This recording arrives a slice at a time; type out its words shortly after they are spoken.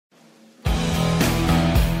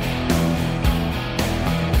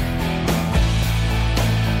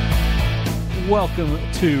Welcome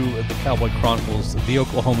to the Cowboy Chronicles, the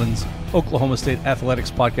Oklahomans, Oklahoma State Athletics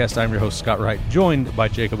Podcast. I'm your host, Scott Wright, joined by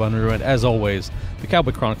Jacob Unruh. And as always, the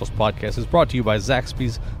Cowboy Chronicles Podcast is brought to you by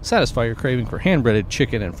Zaxby's. Satisfy your craving for hand-breaded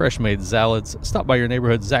chicken and fresh-made salads. Stop by your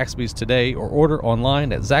neighborhood Zaxby's today or order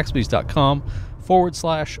online at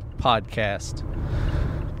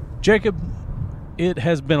zaxbys.com/podcast. Jacob, it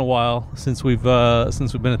has been a while since we've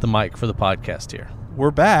been at the mic for the podcast here.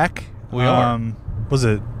 We're back. We are. Was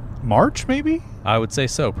it March, maybe? I would say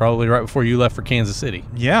so. Probably right before you left for Kansas City.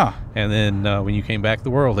 Yeah. And then when you came back,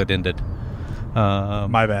 the world had ended.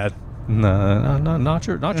 My bad. No, not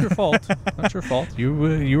your fault. Not your fault. You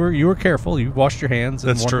were careful. You washed your hands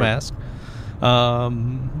and wore a mask.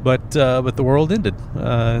 But the world ended,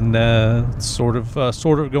 and sort of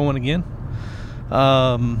going again.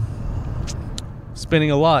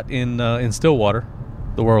 Spending a lot in Stillwater.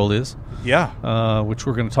 The world is. Yeah. Which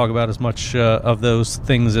we're going to talk about as much of those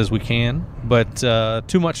things as we can, but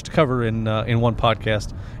too much to cover in one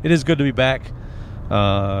podcast. It is good to be back.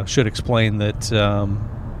 Should explain that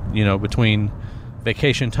between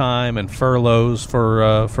vacation time and furloughs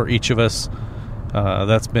for each of us,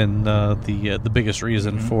 that's been the biggest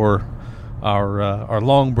reason for our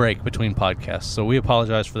long break between podcasts. So we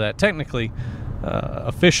apologize for that. Technically.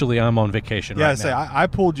 Officially, I'm on vacation right now. I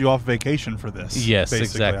pulled you off vacation for this. Yes,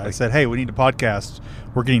 basically. exactly. I said, hey, we need a podcast.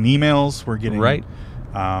 We're getting emails. We're getting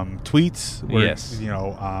tweets. Yes.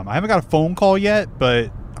 I haven't got a phone call yet, but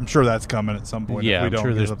I'm sure that's coming at some point. Yeah, I'm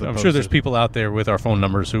sure there's people out there with our phone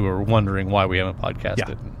numbers who are wondering why we haven't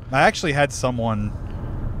podcasted. Yeah. I actually had someone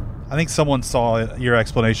saw your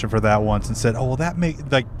explanation for that once and said, oh, well,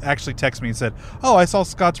 actually texted me and said, oh, I saw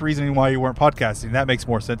Scott's reasoning why you weren't podcasting. That makes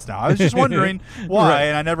more sense now. I was just wondering why, right.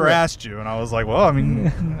 and I never asked you. And I was like, well, I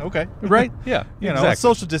mean, okay. Right? Yeah, exactly.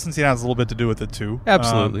 Social distancing has a little bit to do with it, too.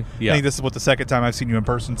 Absolutely, yeah. I think this is the second time I've seen you in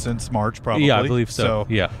person since March, probably. Yeah, I believe so.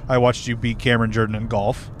 Yeah. I watched you beat Cameron Jordan in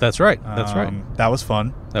golf. That's right. Right. That was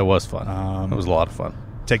fun. That was fun. That was a lot of fun.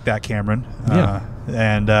 Take that, Cameron. Yeah.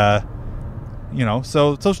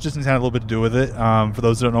 So social distancing had a little bit to do with it. For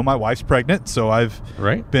those that don't know, my wife's pregnant, so I've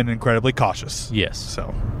been incredibly cautious. Yes.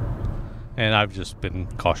 So, and I've just been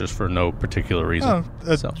cautious for no particular reason.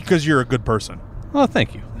 Because you're a good person. Oh,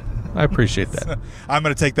 thank you. I appreciate that. I'm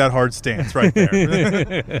going to take that hard stance right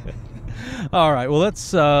there. All right. Well,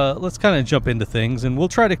 let's kind of jump into things, and we'll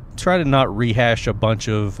try to not rehash a bunch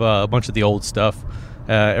of the old stuff.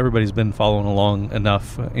 Everybody's been following along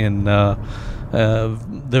enough in the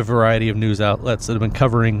variety of news outlets that have been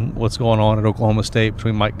covering what's going on at Oklahoma State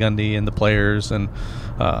between Mike Gundy and the players, and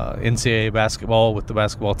NCAA basketball with the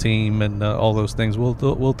basketball team, and all those things.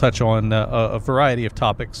 We'll touch on a variety of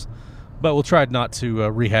topics, but we'll try not to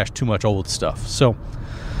rehash too much old stuff. So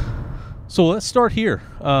let's start here.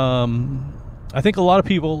 I think a lot of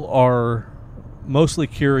people are mostly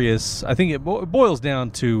curious. I think it boils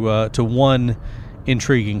down to one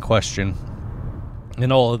intriguing question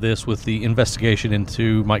in all of this, with the investigation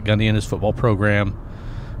into Mike Gundy and his football program,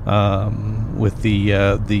 with the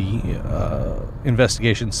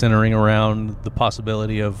investigation centering around the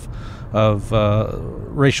possibility of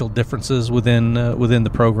racial differences within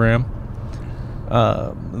the program.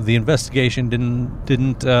 The investigation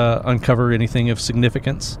didn't uncover anything of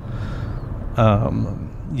significance.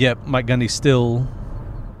 Yet Mike Gundy still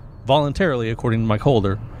voluntarily, according to Mike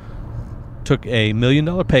Holder, took a $1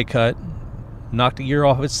 million pay cut, knocked a year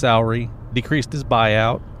off his salary, decreased his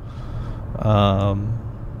buyout,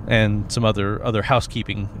 and some other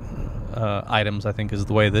housekeeping items, I think is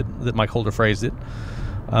the way that Mike Holder phrased it.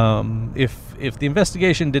 If the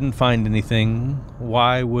investigation didn't find anything,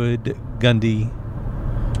 why would Gundy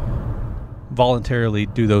voluntarily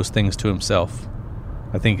do those things to himself?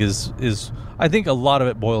 I think I think a lot of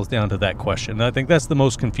it boils down to that question. And I think that's the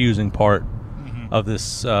most confusing part of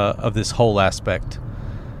this whole aspect.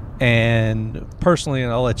 And personally,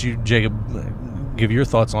 and I'll let you, Jacob, give your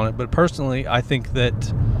thoughts on it, but personally, I think that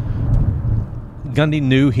Gundy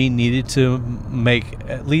knew he needed to make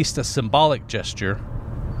at least a symbolic gesture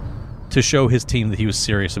to show his team that he was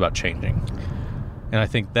serious about changing. And I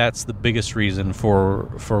think that's the biggest reason for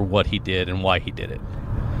what he did and why he did it.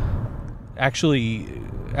 Actually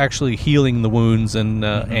healing the wounds and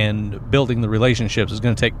building the relationships is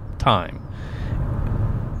going to take time.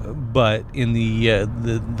 But in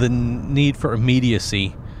the need for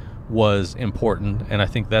immediacy was important, and I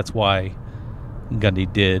think that's why Gundy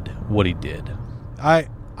did what he did. I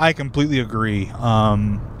completely agree.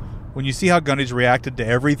 When you see how Gundy's reacted to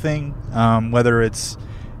everything, whether it's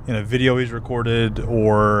in a video he's recorded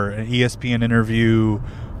or an ESPN interview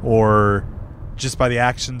or just by the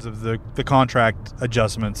actions of the contract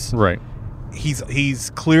adjustments, right? he's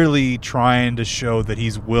clearly trying to show that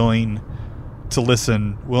he's willing to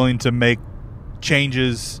listen, willing to make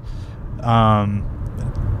changes.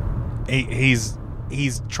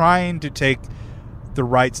 He's trying to take the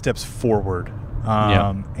right steps forward.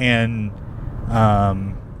 And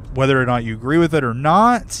whether or not you agree with it or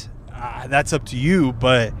not, that's up to you.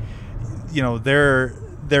 But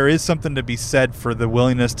there is something to be said for the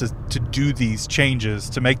willingness to do these changes,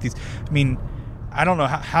 to make these. I mean, I don't know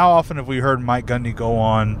how often have we heard Mike Gundy go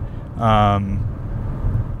on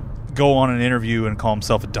an interview and call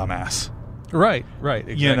himself a dumbass. Right,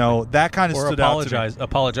 exactly. That kind of or stood out to me.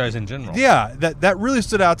 Apologize in general. Yeah, that really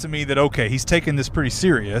stood out to me that, okay, he's taking this pretty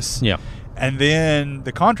serious. Yeah. And then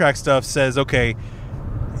the contract stuff says, okay,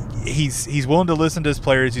 he's willing to listen to his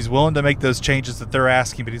players, he's willing to make those changes that they're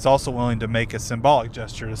asking, but he's also willing to make a symbolic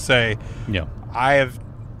gesture to say, I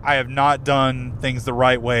have not done things the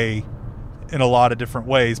right way in a lot of different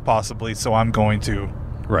ways possibly, so I'm going to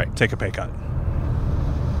take a pay cut.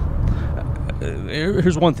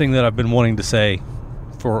 Here's one thing that I've been wanting to say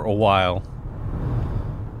for a while,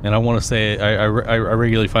 and I want to say it. I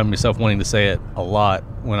regularly find myself wanting to say it a lot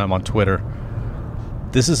when I'm on Twitter.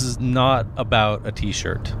 This is not about a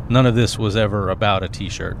T-shirt. None of this was ever about a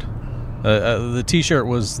T-shirt. The T-shirt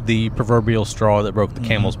was the proverbial straw that broke the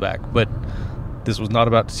camel's back, but this was not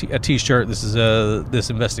about a T-shirt. This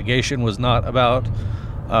investigation was not about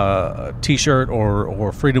a T-shirt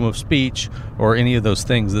or freedom of speech or any of those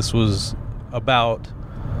things. This was about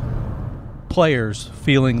players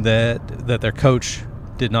feeling that their coach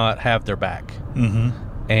did not have their back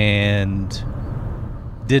and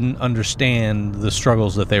didn't understand the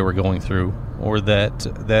struggles that they were going through, or that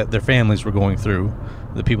their families were going through,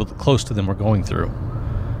 the people close to them were going through.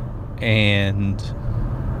 And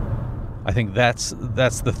I think that's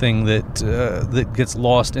the thing that gets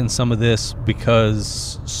lost in some of this,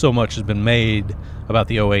 because so much has been made about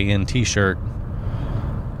the OAN T-shirt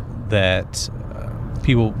that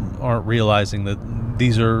people aren't realizing that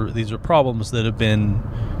these are problems that have been.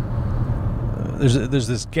 There's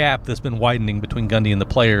this gap that's been widening between Gundy and the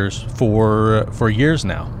players for years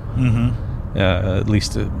now. At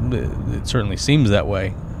least it certainly seems that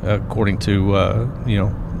way, according to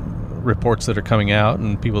reports that are coming out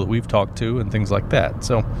and people that we've talked to and things like that.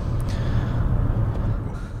 So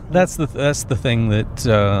that's the thing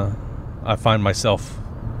that I find myself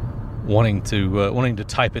wanting to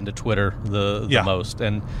type into Twitter the most,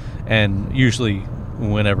 and usually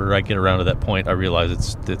whenever I get around to that point, I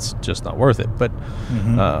realize it's just not worth it. But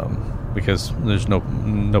because there's no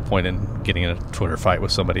point in getting in a Twitter fight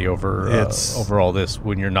with somebody over all this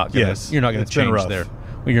when you're not gonna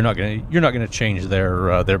change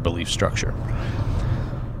their belief structure.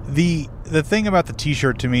 The thing about the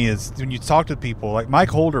T-shirt to me is when you talk to people, like Mike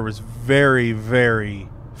Holder was very, very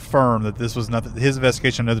firm that this was nothing. His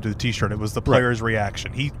investigation had nothing to do with the T-shirt. It was the player's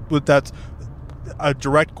reaction. That's a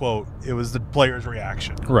direct quote. It was the player's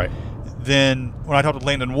reaction. Right. Then when I talked to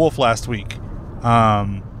Landon Wolf last week,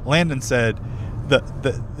 Landon said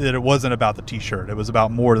that it wasn't about the T-shirt. It was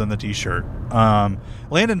about more than the T-shirt.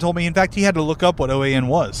 Landon told me, in fact, he had to look up what OAN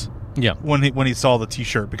was. Yeah. When he saw the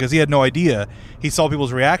T-shirt, because he had no idea. He saw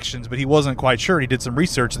people's reactions, but he wasn't quite sure. He did some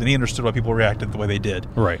research, and then he understood why people reacted the way they did.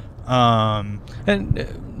 Right. And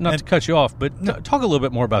not to cut you off, but talk a little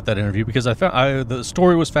bit more about that interview, because I found the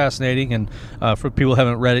story was fascinating, and for people who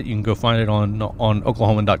haven't read it, you can go find it on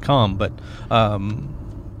Oklahoman.com. But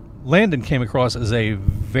Landon came across as a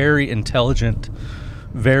very intelligent,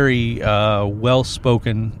 very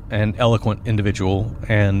well-spoken and eloquent individual,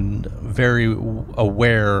 and very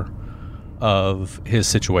aware of his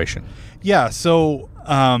situation. Yeah, so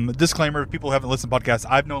disclaimer, if people who haven't listened to podcasts,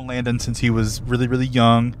 I've known Landon since he was really, really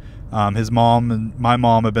young. His mom and my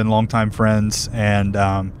mom have been longtime friends, and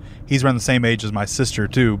he's around the same age as my sister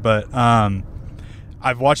too. But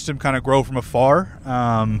I've watched him kind of grow from afar.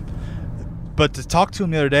 But to talk to him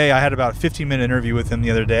the other day, I had about a 15-minute interview with him the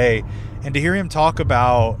other day, and to hear him talk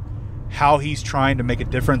about how he's trying to make a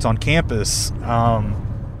difference on campus, and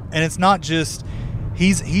it's not just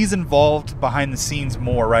he's involved behind the scenes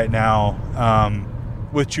more right now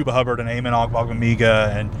with Chuba Hubbard and Eamon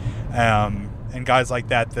Ogbongbemiga and guys like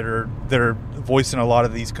that are voicing a lot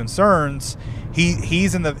of these concerns.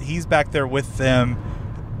 He's back there with them,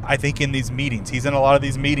 I think, in these meetings. He's in a lot of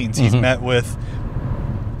these meetings. He's met with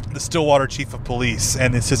the Stillwater chief of police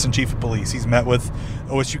and the assistant chief of police. He's met with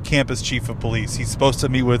OSU campus chief of police. He's supposed to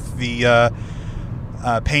meet with the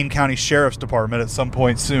Payne County Sheriff's Department at some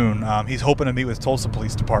point soon. He's hoping to meet with Tulsa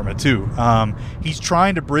Police Department too. He's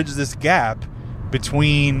trying to bridge this gap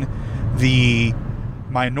between the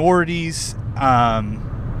minorities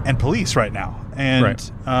and police right now. and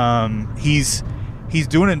he's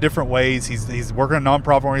doing it in different ways. He's working at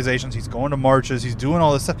nonprofit organizations. He's going to marches. He's doing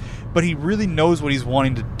all this stuff, but he really knows what he's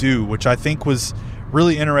wanting to do, which I think was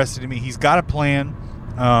really interesting to me. He's got a plan.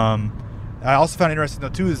 I also found interesting though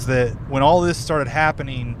too is that when all this started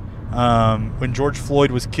happening, when George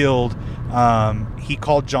Floyd was killed, he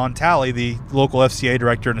called John Talley, the local FCA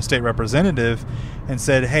director and a state representative, and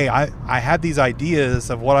said, "Hey, I had these ideas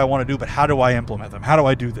of what I want to do, but how do I implement them? How do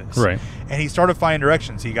I do this?" Right. And he started finding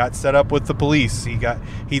directions. He got set up with the police.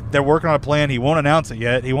 They're working on a plan. He won't announce it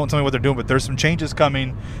yet. He won't tell me what they're doing, but there's some changes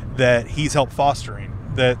coming that he's helped fostering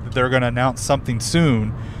that they're going to announce something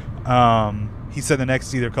soon. He said the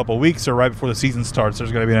next either couple of weeks or right before the season starts,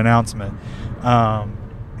 there's going to be an announcement.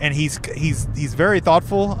 And he's very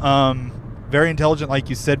thoughtful, very intelligent, like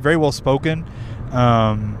you said, very well spoken.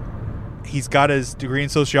 He's got his degree in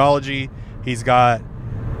sociology. He's got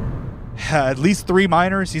at least 3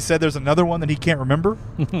 minors. He said there's another one that he can't remember,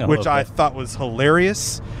 which I thought was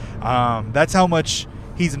hilarious. That's how much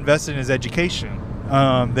he's invested in his education,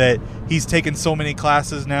 that he's taken so many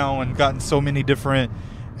classes now and gotten so many different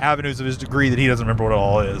avenues of his degree that he doesn't remember what it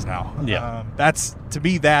all is now. Yeah. That's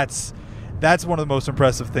one of the most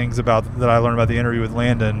impressive things that I learned about the interview with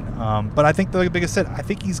Landon. But I think, like I said, I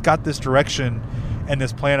think he's got this direction and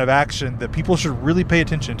this plan of action that people should really pay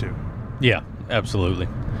attention to. Yeah, absolutely.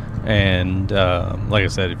 And like I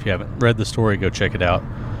said, if you haven't read the story, go check it out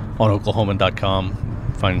on Oklahoman.com.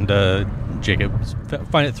 Find it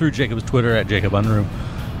through Jacob's Twitter at Jacob Unruh,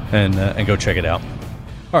 and go check it out.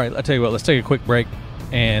 All right, I'll tell you what, let's take a quick break,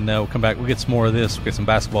 and we'll come back. We'll get some more of this. We'll get some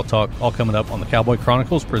basketball talk, all coming up on the Cowboy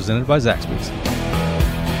Chronicles, presented by Zaxby's.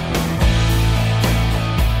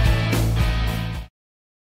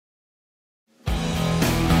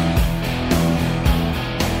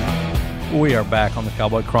 We are back on the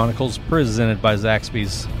Cowboy Chronicles, presented by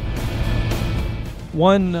Zaxby's.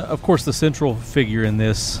 One, of course, the central figure in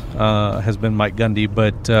this has been Mike Gundy,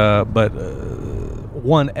 but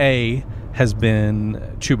 1A has been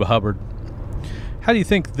Chuba Hubbard. How do you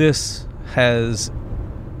think this has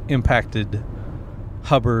impacted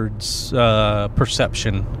Hubbard's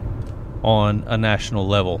perception on a national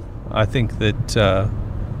level? I think that,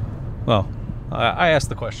 I asked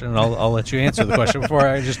the question, and I'll let you answer the question before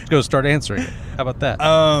I just go start answering it. How about that?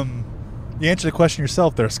 You answer the question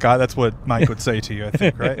yourself there, Scott. That's what Mike would say to you, I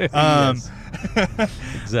think, right? Yes.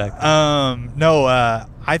 Exactly. No,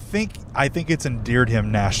 I think it's endeared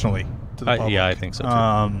him nationally to the public. Yeah, I think so too.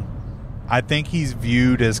 I think he's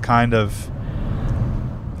viewed as kind of,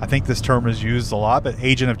 I think this term is used a lot, but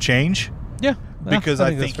agent of change. Yeah. Because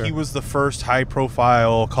I think he was the first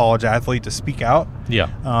high-profile college athlete to speak out. Yeah.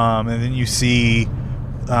 And then you see,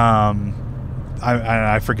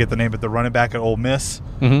 I forget the name, but the running back at Ole Miss,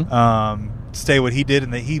 say what he did,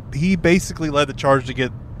 and he basically led the charge to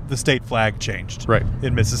get the state flag changed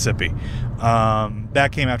in Mississippi.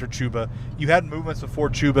 That came after Chuba. You had movements before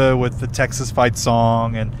Chuba with the Texas Fight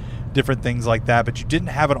song and different things like that, but you didn't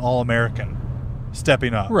have an All-American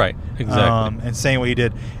stepping up. Right, exactly. And saying what he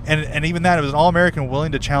did. And even that, it was an All-American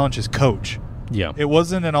willing to challenge his coach. Yeah. It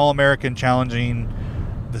wasn't an All-American challenging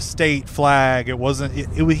the state flag. It wasn't.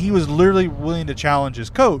 He was literally willing to challenge his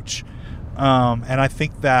coach. And I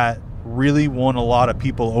think that really won a lot of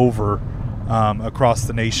people over across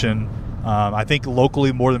the nation. I think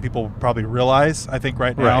locally more than people probably realize. I think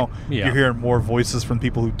right now you're hearing more voices from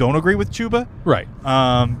people who don't agree with Chuba. Right.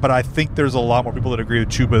 But I think there's a lot more people that agree with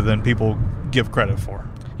Chuba than people give credit for.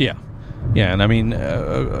 Yeah. Yeah, and I mean,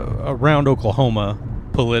 around Oklahoma,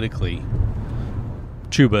 politically,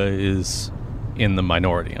 Chuba is in the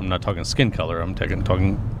minority. I'm not talking skin color. I'm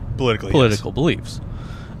talking political beliefs.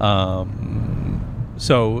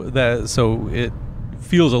 So it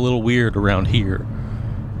feels a little weird around here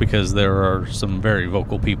because there are some very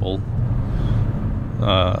vocal people,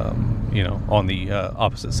 on the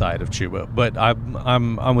opposite side of Chuba. But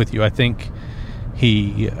I'm with you. I think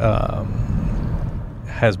he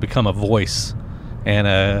has become a voice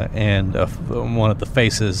and one of the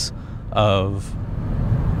faces of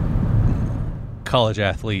college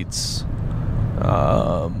athletes,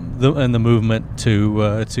 and the movement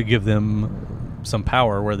to give them some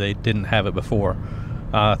power where they didn't have it before.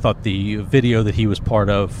 I thought the video that he was part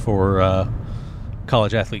of for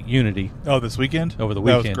College Athlete Unity over the weekend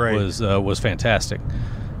was fantastic.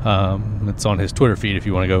 It's on his Twitter feed if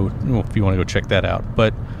you want to go check that out.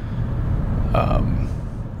 But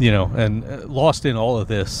and lost in all of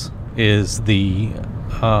this is the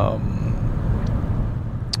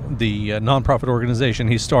nonprofit organization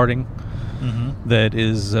he's starting that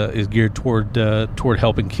is geared toward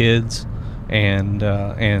helping kids and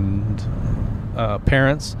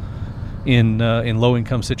parents in low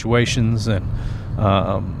income situations, and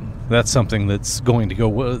that's something that's going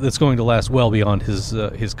to last well beyond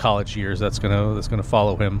his college years. That's going to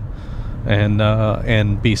follow him,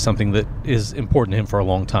 and be something that is important to him for a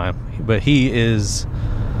long time. But he is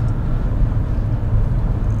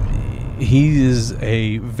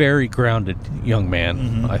a very grounded young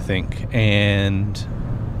man, I think, and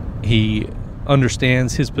he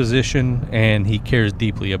understands his position, and he cares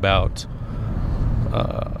deeply about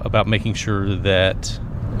making sure that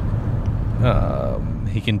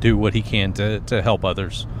he can do what he can to help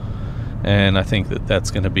others. And I think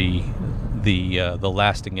that's going to be the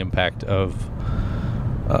lasting impact of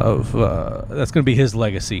that's going to be his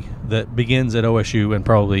legacy that begins at OSU and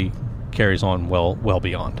probably carries on well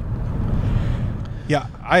beyond. Yeah,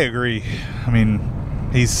 I agree. I mean,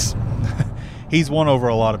 he's won over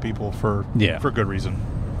a lot of people for good reason.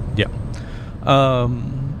 Yeah.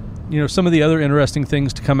 Some of the other interesting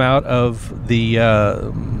things to come out of the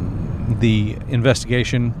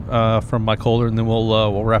investigation from Mike Holder, and then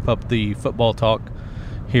we'll wrap up the football talk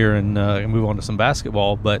here and move on to some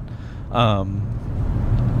basketball. But I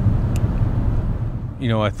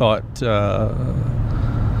thought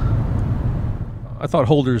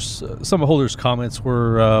some of Holder's comments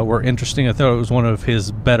were interesting. I thought it was one of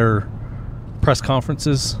his better press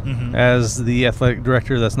conferences as the athletic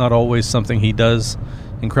director. That's not always something he does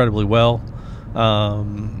incredibly well.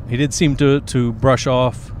 He did seem to brush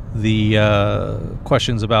off the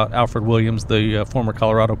questions about Alfred Williams, the former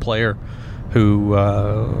Colorado player, who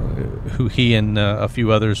he and a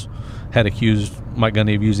few others had accused Mike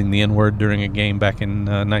Gundy of using the N-word during a game back in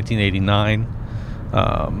 1989.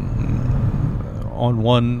 On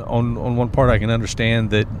one part, I can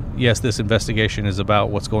understand that, yes, this investigation is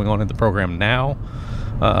about what's going on in the program now,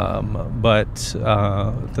 but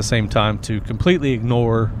at the same time, to completely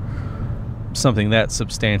ignore something that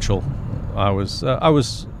substantial, I was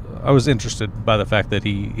interested by the fact that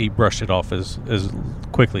he brushed it off as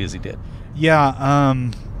quickly as he did. Yeah,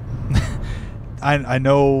 I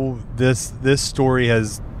know this story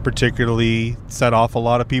has particularly set off a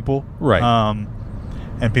lot of people, right?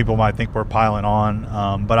 And people might think we're piling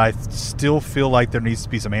on, but I still feel like there needs to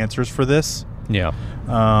be some answers for this. Yeah.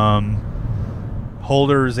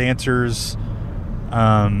 Holder's answers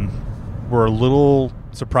were a little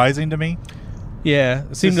surprising to me. Yeah,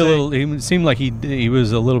 it seemed It seemed like he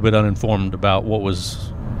was a little bit uninformed about what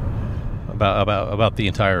was about the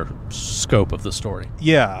entire scope of the story.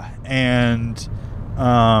 Yeah, and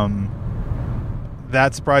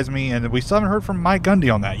that surprised me, and we still haven't heard from Mike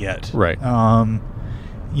Gundy on that yet. Right.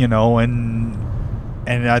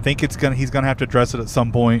 And I think he's gonna have to address it at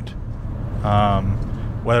some point,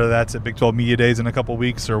 whether that's at Big 12 Media Days in a couple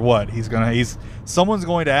weeks or what. Someone's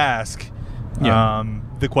going to ask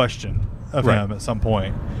the question of him at some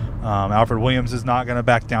point. Alfred Williams is not going to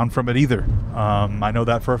back down from it either. I know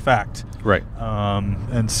that for a fact. Right.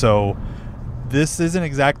 And so this isn't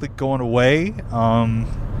exactly going away.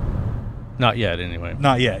 Not yet, anyway.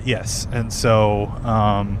 Not yet, yes. And so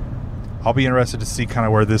I'll be interested to see kind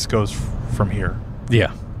of where this goes from here.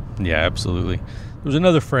 Yeah, absolutely. There was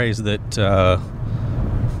another phrase that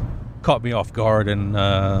caught me off guard, and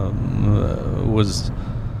I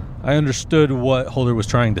understood what Holder was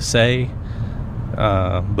trying to say,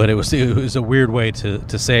 but it was a weird way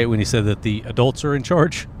to say it when he said that the adults are in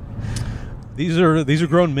charge. These are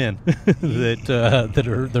grown men that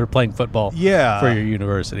are playing football for your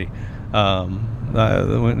university.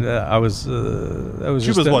 I was.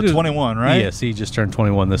 She was 21, right? Yes, he just turned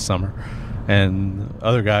 21 this summer, and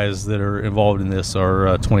other guys that are involved in this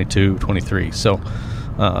are 22, 23. So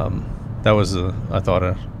that was, I thought,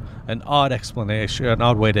 an odd explanation, an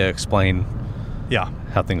odd way to explain,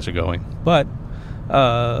 how things are going. But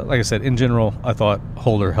like I said, in general, I thought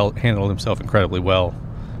Holder handled himself incredibly well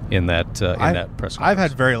in that press conference. I've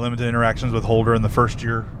had very limited interactions with Holder in the first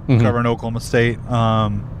year covering Oklahoma State.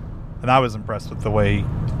 And I was impressed with the way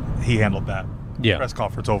he handled that press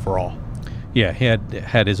conference overall. Yeah, he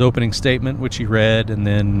had his opening statement, which he read, and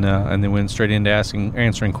then went straight into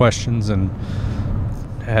answering questions, and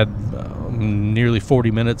had nearly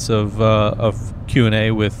 40 minutes of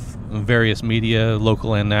Q&A with various media,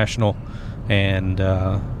 local and national, and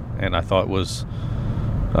I thought was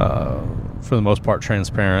for the most part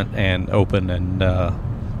transparent and open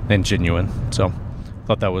and genuine. So I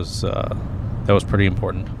thought that was pretty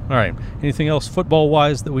important. All right. Anything else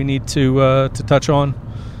football-wise that we need to touch on?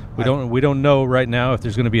 We don't know right now if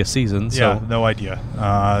there's going to be a season. So. Yeah, no idea.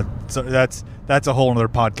 So that's a whole other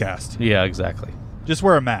podcast. Yeah, exactly. Just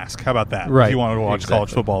wear a mask. How about that? Right. If you want to watch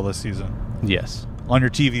college football this season. Yes. On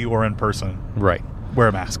your TV or in person. Right. Wear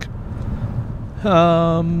a mask.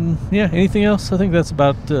 Yeah. Anything else? I think that's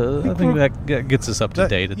about. I think that gets us up to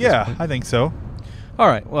date. At this point. I think so. All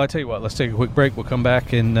right. Well, I tell you what. Let's take a quick break. We'll come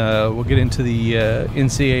back and we'll get into the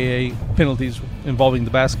NCAA penalties involving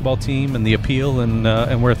the basketball team and the appeal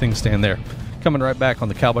and where things stand there. Coming right back on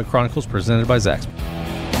the Cowboy Chronicles, presented by Zaxby's.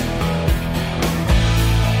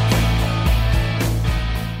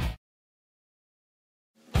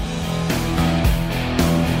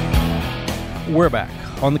 We're back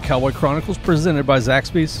on the Cowboy Chronicles, presented by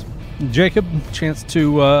Zaxby's. Jacob, chance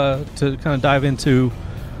to kind of dive into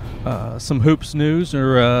some hoops news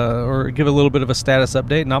or give a little bit of a status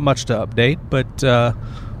update. Not much to update, but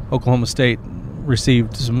Oklahoma State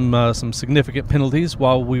received some significant penalties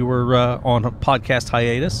while we were on a podcast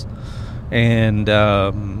hiatus, and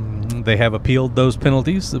they have appealed those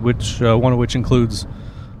penalties, which one of which includes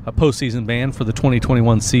a postseason ban for the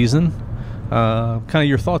 2021 season. Kind of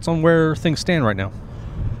your thoughts on where things stand right now?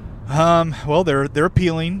 Well, they're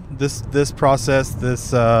appealing this process,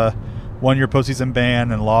 this 1-year postseason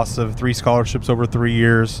ban and loss of 3 scholarships over 3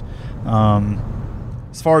 years.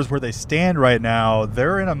 As far as where they stand right now,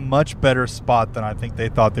 they're in a much better spot than I think they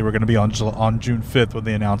thought they were going to be on June 5th when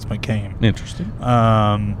the announcement came. Interesting.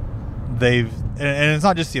 And it's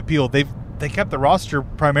not just the appeal. They kept the roster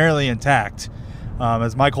primarily intact.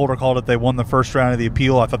 As Mike Holder called it, they won the first round of the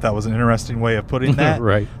appeal. I thought that was an interesting way of putting that.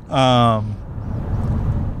 Right.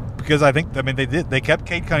 Because they kept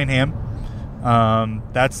Cade Cunningham.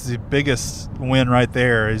 That's the biggest win right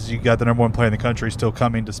there, is you got the number 1 player in the country still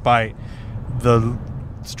coming despite the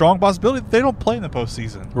strong possibility that they don't play in the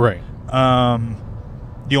postseason. Right.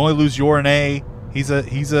 You only lose Yorane. He's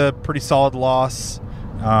a pretty solid loss.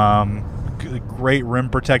 Great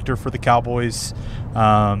rim protector for the Cowboys.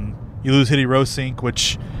 You lose Hiddy Rosink,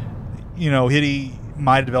 which, Hiddy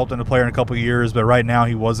might have developed into a player in a couple of years, but right now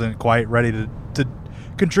he wasn't quite ready to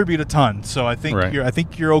contribute a ton. So I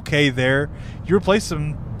think you're okay there. You replace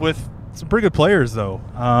him with some pretty good players, though.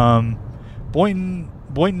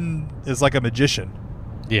 Boynton is like a magician.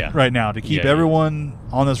 Yeah. Right now to keep everyone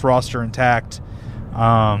on this roster intact.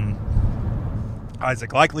 Isaac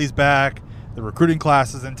Likely's back. The recruiting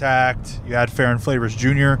class is intact. You add Farron Flavors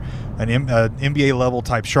Jr., an NBA level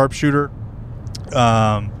type sharpshooter.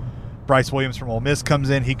 Bryce Williams from Ole Miss comes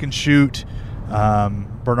in. He can shoot.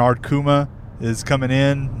 Bernard Kuma is coming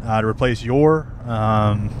in to replace Yor.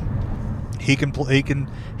 He can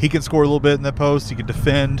score a little bit in the post. He can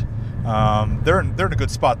defend. They're in a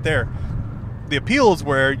good spot there. The appeal is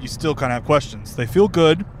where you still kind of have questions. They feel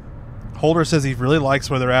good. Holder says he really likes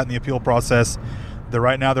where they're at in the appeal process.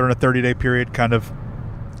 Right now they're in a 30-day period kind of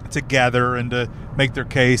to gather and to make their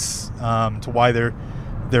case to why they're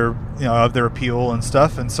of their appeal and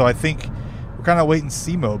stuff. And so I think we're kind of wait and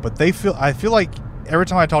see mode. But I feel like every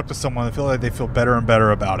time I talk to someone, I feel like they feel better and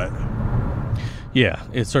better about it. Yeah,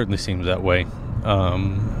 it certainly seems that way.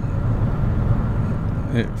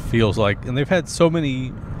 It feels like, and they've had so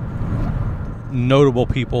many notable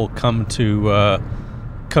people come to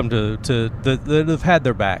that have had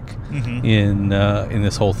their back in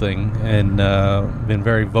this whole thing, and been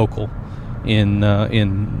very vocal in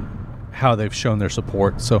how they've shown their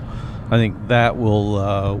support. So I think that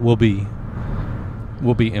will be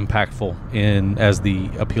impactful as the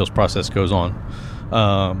appeals process goes on.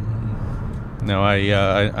 Now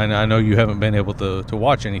I know you haven't been able to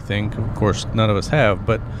watch anything. Of course, none of us have,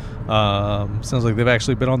 but sounds like they've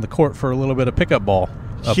actually been on the court for a little bit of pickup ball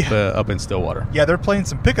up in Stillwater. Yeah, they're playing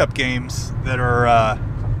some pickup games that are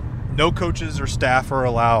no coaches or staff are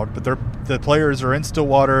allowed, but the players are in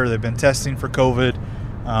Stillwater. They've been testing for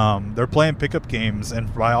COVID. They're playing pickup games,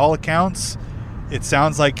 and by all accounts, it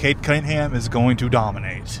sounds like Cade Cunningham is going to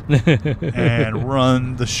dominate and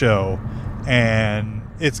run the show, and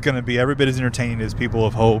it's going to be every bit as entertaining as people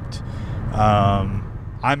have hoped.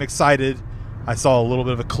 I'm excited. I saw a little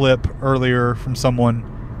bit of a clip earlier from someone,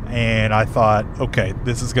 and I thought, okay,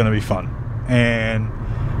 this is going to be fun. And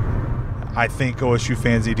I think OSU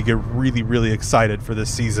fans need to get really, really excited for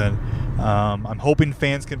this season. I'm hoping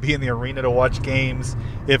fans can be in the arena to watch games.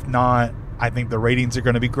 If not, I think the ratings are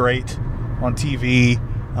going to be great on TV.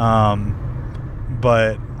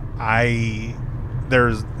 But I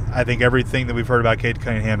think everything that we've heard about Cade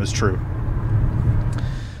Cunningham is true.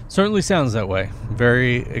 Certainly sounds that way.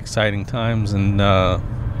 Very exciting times, and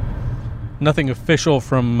nothing official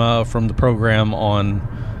from the program on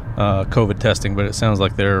COVID testing, but it sounds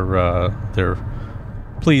like they're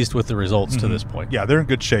pleased with the results to this point. Yeah, they're in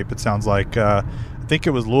good shape. It sounds like I think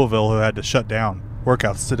it was Louisville who had to shut down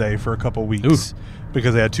workouts today for a couple weeks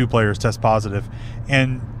because they had 2 players test positive.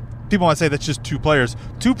 And people might say that's just 2 players.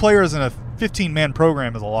 2 players in a 15-man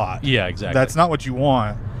program is a lot. Yeah, exactly. That's not what you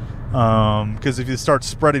want. Because if you start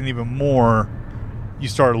spreading even more, you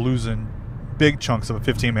start losing big chunks of a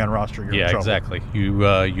 15-man roster. You're in trouble. Exactly.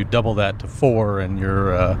 You double that to 4, and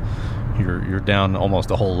you're down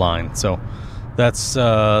almost a whole line. So that's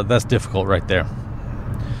difficult right there.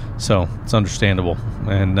 So it's understandable.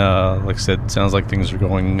 And like I said, it sounds like things are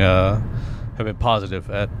going have been positive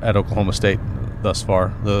at Oklahoma State thus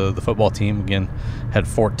far. The football team again had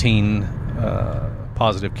 14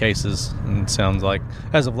 positive cases, and it sounds like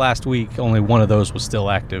as of last week only one of those was still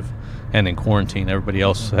active and in quarantine. Everybody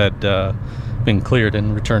else had been cleared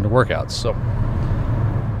and returned to workouts. So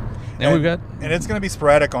and it's going to be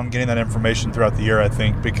sporadic on getting that information throughout the year, I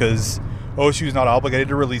think, because OSU is not obligated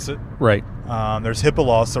to release it. Right. There's HIPAA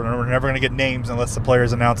laws, so we're never going to get names unless the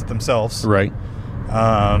players announce it themselves. Right.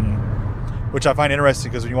 Which I find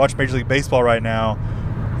interesting, because when you watch Major League Baseball right now,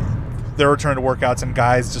 they're returning to workouts and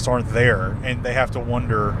guys just aren't there, and they have to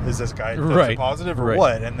wonder, is this guy tested positive or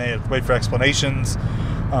what? And they have to wait for explanations.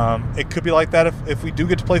 It could be like that if we do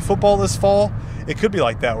get to play football this fall. It could be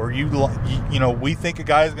like that, where we think a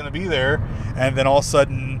guy is going to be there, and then all of a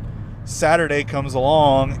sudden Saturday comes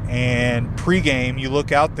along, and pregame you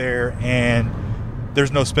look out there and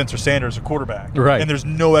there's no Spencer Sanders, a quarterback. Right. And there's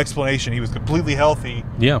no explanation. He was completely healthy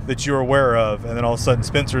that you're aware of, and then all of a sudden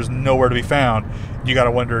Spencer's nowhere to be found. You got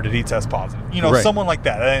to wonder, did he test positive? Someone like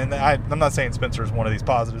that. And I'm not saying Spencer is one of these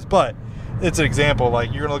positives, but it's an example.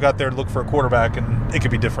 Like, you're going to look out there and look for a quarterback, and it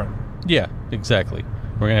could be different. Yeah, exactly.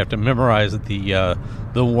 We're going to have to memorize the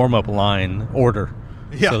warm-up line order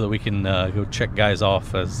so that we can go check guys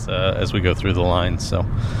off as we go through the line. So,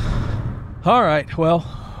 all right, well,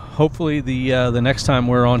 hopefully the next time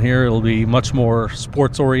we're on here, it'll be much more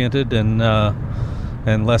sports oriented and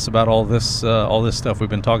less about all this stuff we've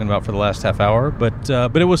been talking about for the last half hour. But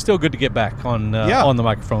it was still good to get back on the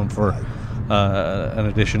microphone for an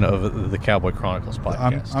edition of the Cowboy Chronicles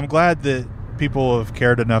podcast. I'm glad that people have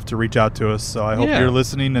cared enough to reach out to us. So I hope you're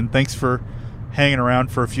listening, and thanks for hanging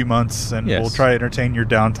around for a few months, and we'll try to entertain your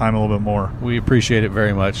downtime a little bit more. We appreciate it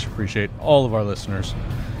very much. Appreciate all of our listeners.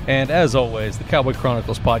 And as always, the Cowboy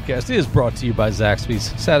Chronicles podcast is brought to you by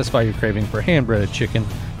Zaxby's. Satisfy your craving for hand-breaded chicken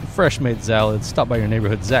and fresh-made salads. Stop by your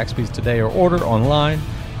neighborhood Zaxby's today or order online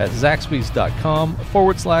at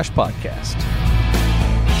zaxbys.com/podcast.